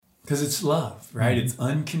Because it's love, right? It's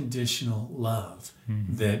unconditional love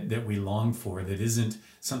that we long for, that isn't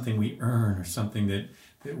something we earn or something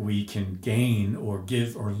that we can gain or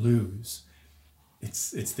give or lose.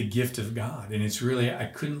 It's the gift of God. And it's really, I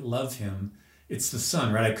couldn't love him. It's the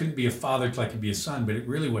son, right? I couldn't be a father till I could be a son, but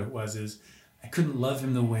really what it was is I couldn't love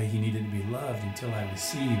him the way he needed to be loved until I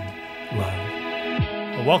received love.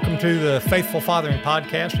 Well, welcome to the Faithful Fathering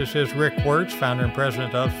Podcast. This is Rick Wirtz, founder and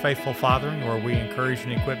president of Faithful Fathering, where we encourage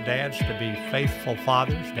and equip dads to be faithful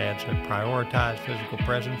fathers, dads that prioritize physical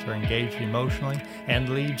presence, are engaged emotionally, and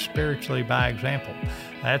lead spiritually by example.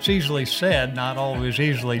 That's easily said, not always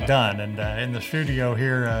easily done. And in the studio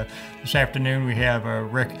here this afternoon, we have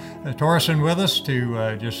Rick Torrison with us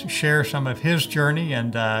to just share some of his journey.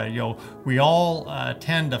 And we all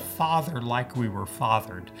tend to father like we were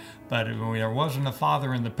fathered. But when there wasn't a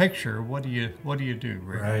father in the picture, what do you do,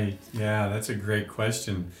 Rick? Right. Yeah, that's a great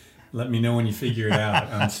question. Let me know when you figure it out.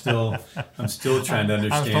 I'm still trying to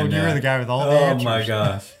understand. I was told you were the guy with all the answers. Oh my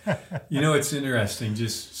gosh. It's interesting.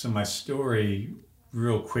 Just so my story,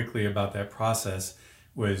 real quickly about that process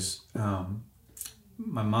was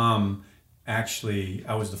my mom. Actually,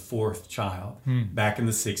 I was the fourth child back in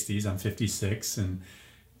the 60s. I'm 56, and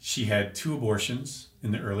she had 2 abortions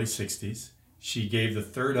in the early 60s. She gave the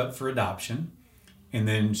third up for adoption, and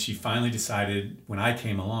then she finally decided, when I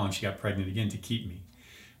came along, she got pregnant again to keep me.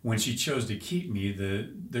 When she chose to keep me,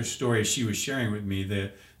 their story she was sharing with me,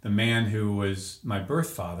 the man who was my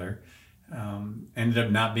birth father ended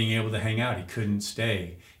up not being able to hang out. He couldn't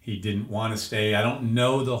stay. He didn't want to stay. I don't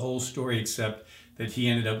know the whole story except that he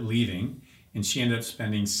ended up leaving, and she ended up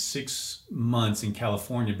spending 6 months in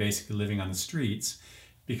California basically living on the streets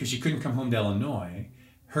because she couldn't come home to Illinois.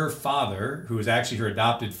 Her father, who was actually her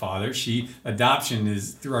adopted father, adoption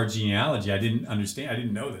is through our genealogy. I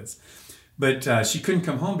didn't know this. But she couldn't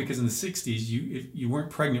come home because in the 60s, you weren't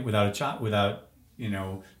pregnant without a child, without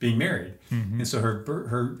being married. And so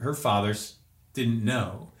her father didn't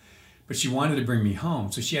know. But she wanted to bring me home.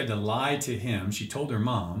 So she had to lie to him. She told her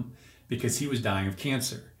mom because he was dying of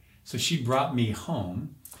cancer. So she brought me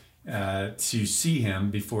home to see him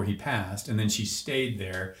before he passed. And then she stayed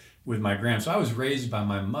there with my grandma. So I was raised by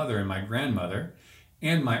my mother and my grandmother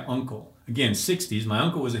and my uncle. Again, 60s. My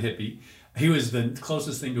uncle was a hippie. He was the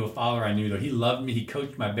closest thing to a father I knew, though. He loved me. He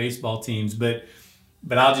coached my baseball teams. But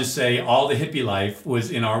I'll just say all the hippie life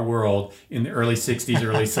was in our world in the early 60s,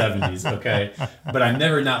 early 70s, okay? But I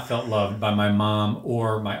never not felt loved by my mom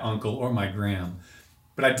or my uncle or my gram.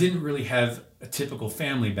 But I didn't really have a typical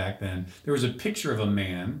family back then. There was a picture of a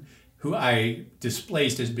man who I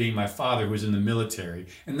displaced as being my father, who was in the military.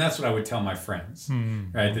 And that's what I would tell my friends,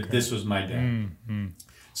 right? That this was my dad.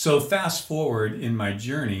 So fast forward in my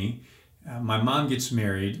journey, my mom gets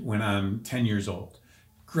married when I'm 10 years old.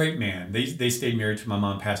 Great man. They stayed married till my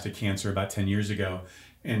mom passed of cancer about 10 years ago.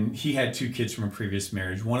 And he had 2 kids from a previous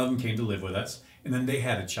marriage. One of them came to live with us. And then they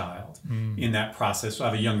had a child in that process. So I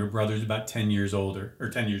have a younger brother who's about 10 years older, or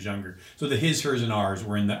 10 years younger. So the his, hers, and ours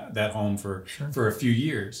were in that home for a few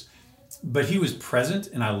years. But he was present,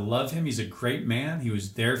 and I love him. He's a great man. He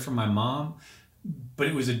was there for my mom, but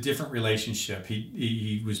it was a different relationship.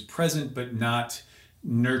 He was present, but not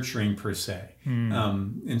nurturing per se.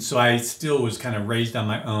 And so I still was kind of raised on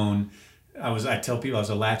my own. I tell people I was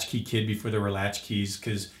a latchkey kid before there were latchkeys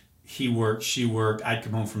because he worked, she worked. I'd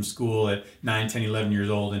come home from school at 9, 10, 11 years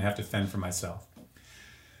old and have to fend for myself.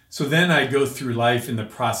 So then I go through life in the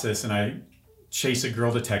process, and I chase a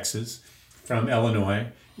girl to Texas from Illinois.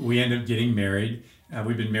 We end up getting married.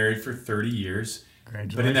 We've been married for 30 years.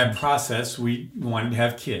 But in that process, we wanted to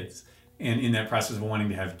have kids. And in that process of wanting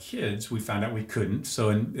to have kids, we found out we couldn't.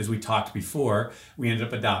 So as we talked before, we ended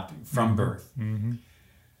up adopting from birth.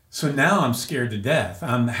 So now I'm scared to death.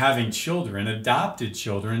 I'm having children, adopted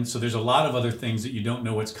children. So there's a lot of other things that you don't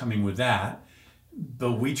know what's coming with that.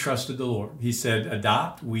 But we trusted the Lord. He said,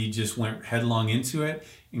 adopt. We just went headlong into it,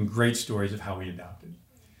 and great stories of how we adopted.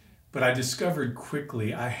 But I discovered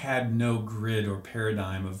quickly I had no grid or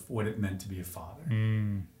paradigm of what it meant to be a father.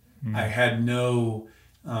 I had no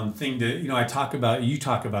thing to, you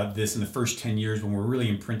talk about this in the first 10 years when we're really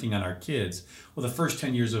imprinting on our kids. Well, the first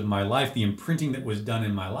 10 years of my life, the imprinting that was done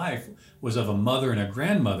in my life was of a mother and a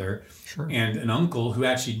grandmother and an uncle who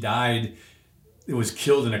actually died. It was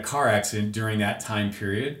killed in a car accident during that time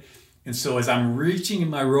period. And so as I'm reaching in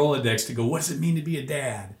my Rolodex to go, what does it mean to be a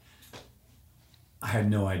dad? I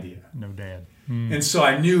had no idea. No dad. And so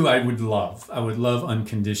I knew I would love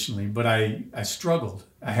unconditionally, but I struggled.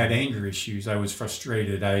 I had anger issues. I was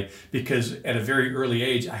frustrated. Because at a very early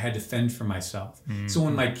age, I had to fend for myself. So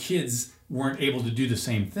when my kids weren't able to do the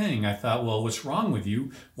same thing, I thought, well, what's wrong with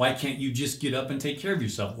you? Why can't you just get up and take care of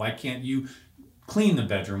yourself? Why can't you clean the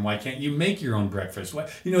bedroom? Why can't you make your own breakfast? Why,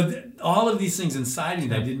 all of these things inside me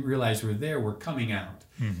that I didn't realize were there were coming out.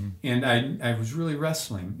 And I was really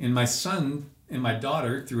wrestling. And my son and my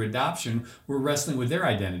daughter, through adoption, were wrestling with their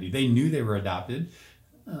identity. They knew they were adopted.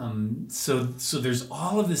 So there's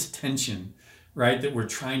all of this tension, right, that we're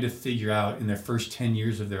trying to figure out in their first 10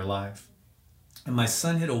 years of their life. And my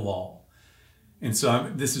son hit a wall. And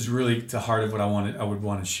so this is really the heart of what I would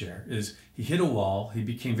want to share, is he hit a wall. He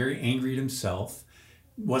became very angry at himself.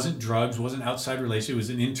 It wasn't drugs, wasn't outside relationship. It was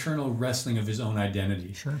an internal wrestling of his own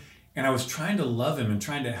identity. Sure. And I was trying to love him and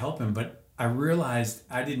trying to help him, but I realized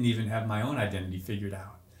I didn't even have my own identity figured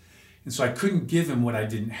out. And so I couldn't give him what I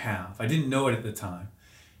didn't have. I didn't know it at the time.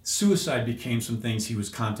 Suicide became some things he was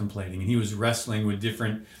contemplating, and he was wrestling with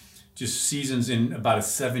different just seasons in about a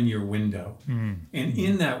 7-year window. And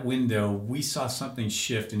in that window, we saw something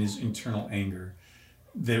shift in his internal anger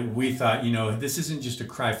that we thought, this isn't just a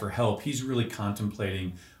cry for help. He's really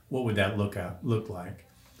contemplating what would that look like.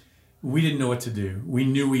 We didn't know what to do. We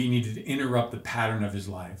knew we needed to interrupt the pattern of his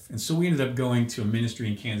life. And so we ended up going to a ministry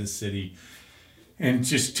in Kansas City, and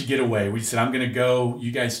just to get away. We said, I'm going to go.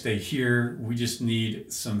 You guys stay here. We just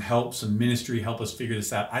need some help, some ministry, help us figure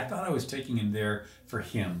this out. I thought I was taking him there for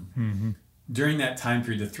him. During that time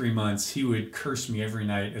period, the 3 months, he would curse me every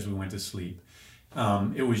night as we went to sleep.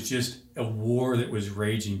 It was just a war that was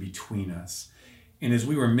raging between us. And as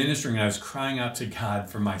we were ministering, I was crying out to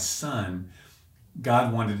God for my son.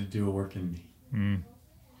 God wanted to do a work in me.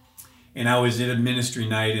 And I was at a ministry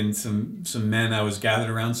night, and some men, I was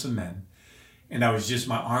gathered around some men. And I was just,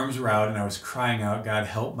 my arms were out, and I was crying out, God,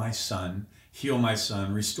 help my son, heal my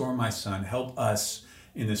son, restore my son, help us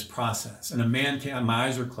in this process. And a man came, my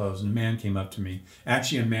eyes were closed, and a man came up to me,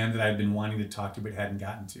 actually a man that I'd been wanting to talk to but hadn't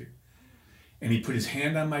gotten to. And he put his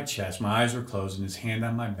hand on my chest, my eyes were closed, and his hand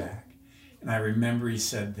on my back. And I remember he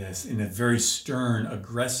said this in a very stern,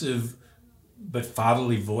 aggressive, but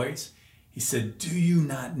fatherly voice. He said, do you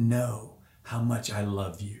not know how much I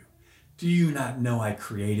love you? Do you not know I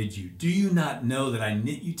created you? Do you not know that I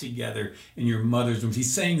knit you together in your mother's womb?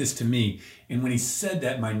 He's saying this to me. And when he said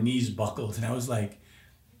that, my knees buckled. And I was like,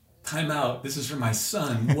 time out. This is for my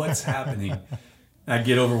son. What's happening? And I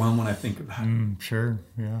get overwhelmed when I think about it. Sure,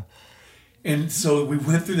 yeah. And so we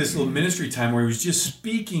went through this little ministry time where he was just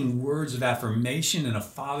speaking words of affirmation and a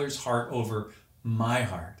father's heart over my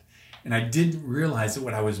heart. And I didn't realize that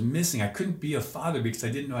what I was missing, I couldn't be a father because I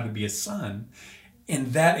didn't know how to be a son.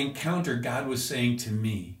 In that encounter, God was saying to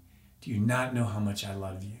me, do you not know how much I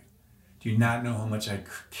love you? Do you not know how much I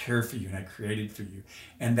care for you and I created for you?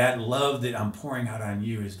 And that love that I'm pouring out on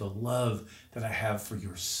you is the love that I have for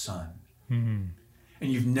your son. And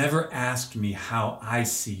you've never asked me how I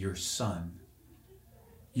see your son.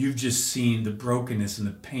 You've just seen the brokenness and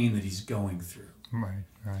the pain that he's going through. Right.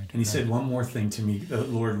 And he said one more thing to me. The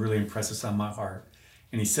Lord really impressed this on my heart.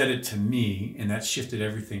 And he said it to me, and that shifted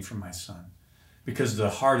everything for my son. Because the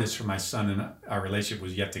hardest for my son and our relationship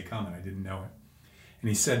was yet to come, and I didn't know it. And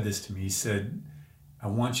he said this to me. He said, I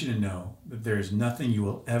want you to know that there is nothing you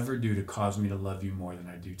will ever do to cause me to love you more than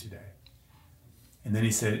I do today. And then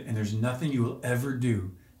he said, and there's nothing you will ever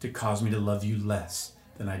do to cause me to love you less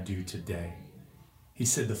than I do today. He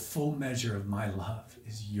said, the full measure of my love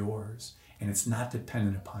is yours, and it's not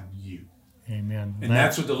dependent upon you. Amen. And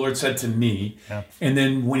that's what the Lord said to me. Yeah. And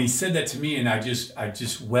then when he said that to me, and I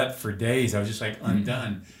just wept for days, I was just like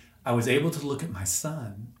undone. I was able to look at my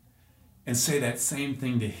son and say that same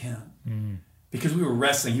thing to him. Because we were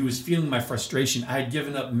wrestling. He was feeling my frustration. I had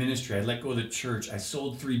given up ministry. I let go of the church. I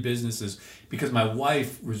sold 3 businesses because my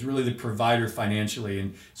wife was really the provider financially.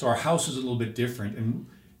 And so our house was a little bit different. And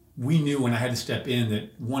we knew when I had to step in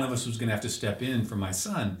that one of us was going to have to step in for my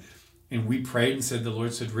son. And we prayed and said, the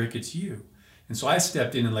Lord said, Rick, it's you. And so I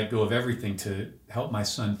stepped in and let go of everything to help my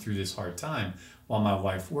son through this hard time while my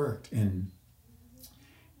wife worked. And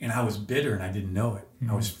I was bitter and I didn't know it.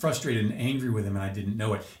 I was frustrated and angry with him and I didn't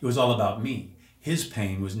know it. It was all about me. His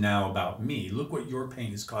pain was now about me. Look what your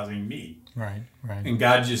pain is causing me. Right. And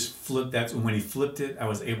God just flipped that. When he flipped it, I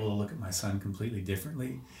was able to look at my son completely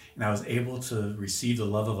differently. And I was able to receive the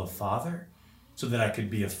love of a father so that I could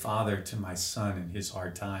be a father to my son in his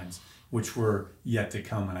hard times, which were yet to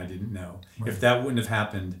come and I didn't know. Right. If that wouldn't have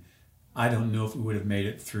happened, I don't know if we would have made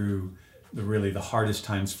it through the hardest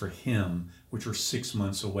times for him, which were 6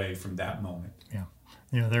 months away from that moment. Yeah.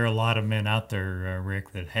 There are a lot of men out there,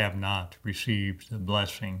 Rick, that have not received the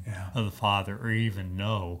blessing of the Father or even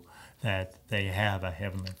know that they have a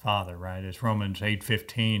Heavenly Father, right? It's Romans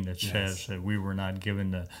 8:15 that says that we were not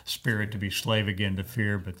given the spirit to be slave again to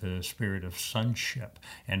fear, but the spirit of sonship.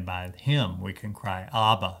 And by Him we can cry,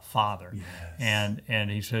 Abba, Father. Yes.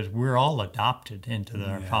 And He says we're all adopted into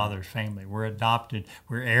our Father's family. We're adopted.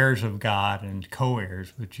 We're heirs of God and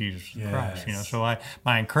co-heirs with Jesus Christ. You know, so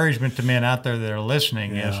my encouragement to men out there that are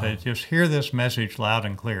listening is that just hear this message loud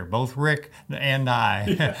and clear. Both Rick and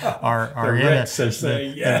I are in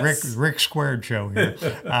the Rick Squared show here.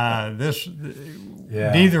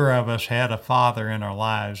 Neither of us had a father in our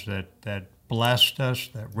lives that blessed us,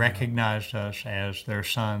 that recognized us as their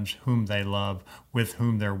sons whom they love, with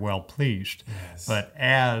whom they're well pleased. Yes. But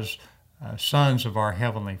as sons of our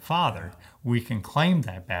Heavenly Father, we can claim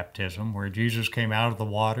that baptism where Jesus came out of the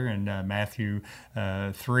water in Matthew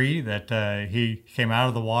 3, that He came out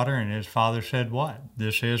of the water and His Father said what?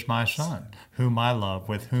 This is my Son, whom I love,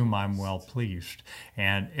 with whom I'm well pleased.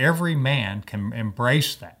 And every man can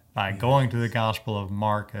embrace that by going to the Gospel of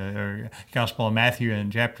Gospel of Matthew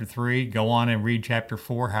in chapter 3, go on and read chapter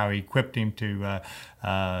 4, how He equipped him to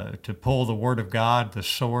pull the Word of God, the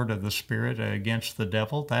sword of the Spirit, against the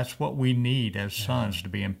devil. That's what we need as sons, to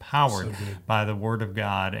be empowered by the Word of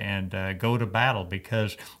God and go to battle,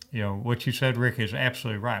 because you know what you said, Rick, is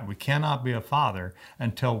absolutely right. We cannot be a father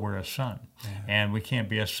until we're a son. And we can't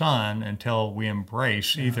be a son until we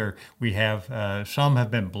embrace either we have some have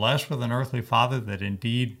been blessed with an earthly father that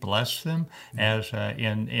indeed blessed them as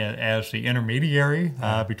the intermediary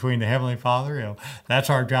between the Heavenly Father. You know, that's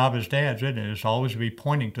our job as dads, isn't it? Is always to be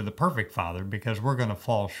pointing to the perfect Father, because we're going to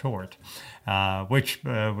fall short. With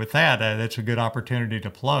that, that's a good opportunity to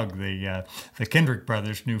plug the Kendrick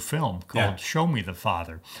brothers' new film called Show Me the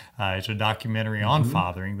Father. It's a documentary on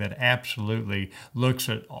fathering that absolutely looks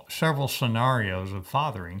at several scenarios of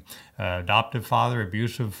fathering: adoptive father,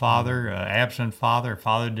 abusive father, absent father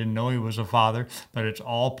didn't know he was a father, but it's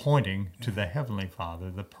all pointing to the Heavenly Father,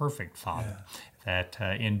 the perfect Father. That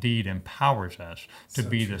indeed empowers us to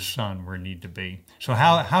be the son we need to be. So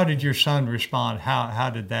how did your son respond? How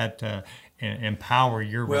did that empower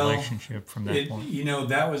your relationship from that point? You know,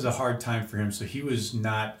 that was a hard time for him, so he was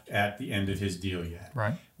not at the end of his deal yet.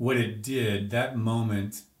 Right. What it did, that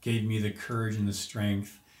moment gave me the courage and the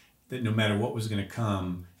strength that no matter what was going to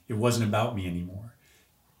come, it wasn't about me anymore.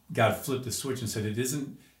 God flipped the switch and said, it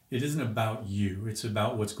isn't about you. It's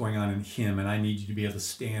about what's going on in Him, and I need you to be able to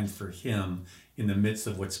stand for Him in the midst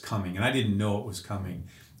of what's coming. And I didn't know it was coming.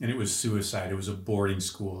 And it was suicide. It was a boarding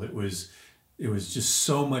school. It was just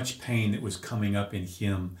so much pain that was coming up in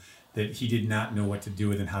him that he did not know what to do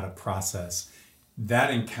with and how to process. That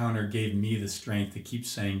encounter gave me the strength to keep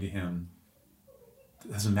saying to him,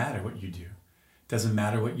 it doesn't matter what you do. It doesn't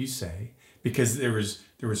matter what you say. Because there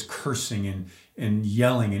was cursing and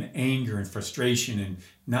yelling and anger and frustration and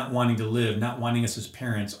not wanting to live, not wanting us as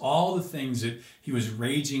parents, all the things that he was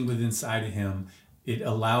raging with inside of him. It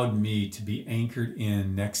allowed me to be anchored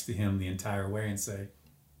in next to him the entire way and say,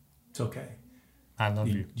 it's okay. I love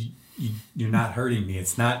you. You're not hurting me.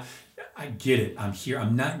 It's not, I get it. I'm here.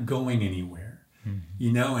 I'm not going anywhere.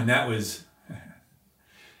 You know, and that was,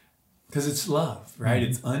 because it's love, right?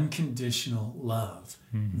 It's unconditional love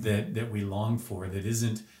that we long for, that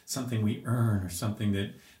isn't something we earn or something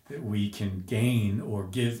that we can gain or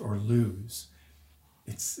give or lose.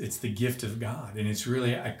 It's the gift of God. And it's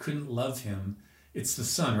really, I couldn't love him. It's the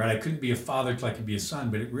son, right? I couldn't be a father till I could be a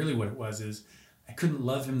son, but really what it was is I couldn't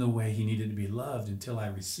love him the way he needed to be loved until I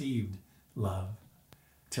received love,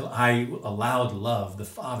 till I allowed love, the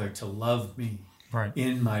Father, to love me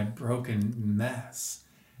in my broken mess,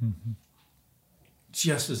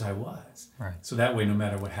 just as I was. Right. So that way, no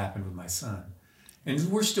matter what happened with my son,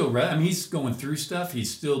 and we're still, I mean, he's going through stuff,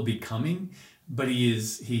 he's still becoming, but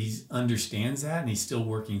he understands that, and he's still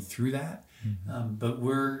working through that. But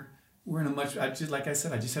we're in a much, like I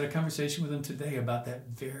said, I just had a conversation with him today about that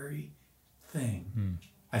very thing.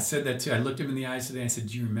 I said that too. I looked him in the eyes today and I said,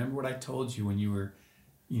 do you remember what I told you when you were,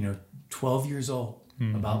 12 years old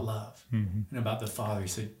about love and about the Father? He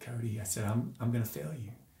said, Cody, I said, I'm going to fail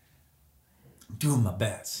you. I'm doing my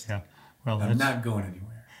best. Yeah. Well, I'm not going anywhere.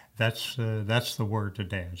 That's the word to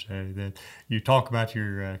dance. That you talk about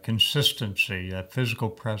your consistency, that physical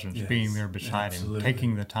presence, being there beside him,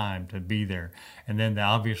 taking the time to be there, and then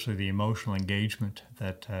obviously the emotional engagement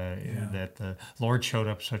that the Lord showed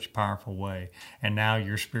up such a powerful way. And now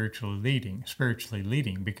you're spiritually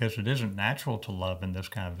leading, because it isn't natural to love in this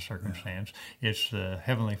kind of a circumstance. It's the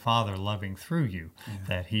Heavenly Father loving through you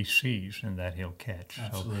that He sees and that He'll catch.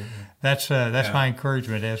 Absolutely. So that's my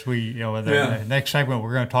encouragement as we, the next segment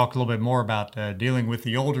we're going to talk talk a little bit more about dealing with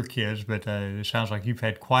the older kids, but it sounds like you've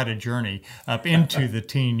had quite a journey up into the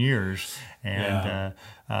teen years. And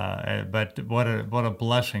but what a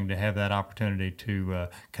blessing to have that opportunity to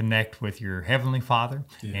connect with your Heavenly Father,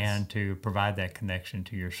 yes, and to provide that connection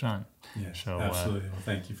to your son. Yes, so, absolutely. Well,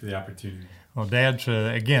 thank you for the opportunity. Well, dads,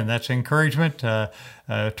 again, that's encouragement.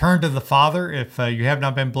 Turn to the Father. If you have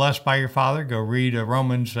not been blessed by your father, go read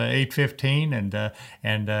Romans 8:15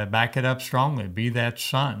 and back it up strongly. Be that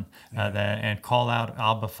son, and call out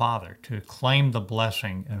Abba Father, to claim the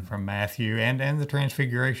blessing from Matthew and the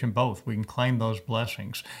Transfiguration both. We can claim those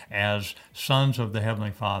blessings as sons of the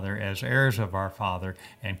Heavenly Father, as heirs of our Father,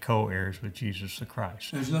 and co-heirs with Jesus the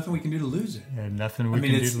Christ. There's nothing we can do to lose it. And nothing we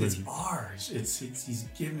can do to lose it. It's ours. He's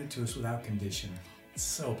given it to us without condition. It's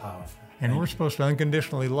so powerful. And we're supposed to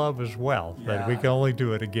unconditionally love as well, but we can only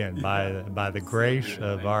do it again by the grace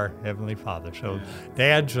of our Heavenly Father. So,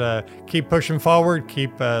 dads, keep pushing forward,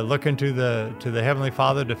 keep looking to the Heavenly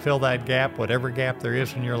Father to fill that gap, whatever gap there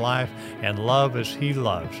is in your life, and love as He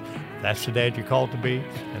loves. That's the dad you're called to be,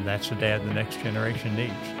 and that's the dad the next generation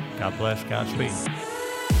needs. God bless, Godspeed.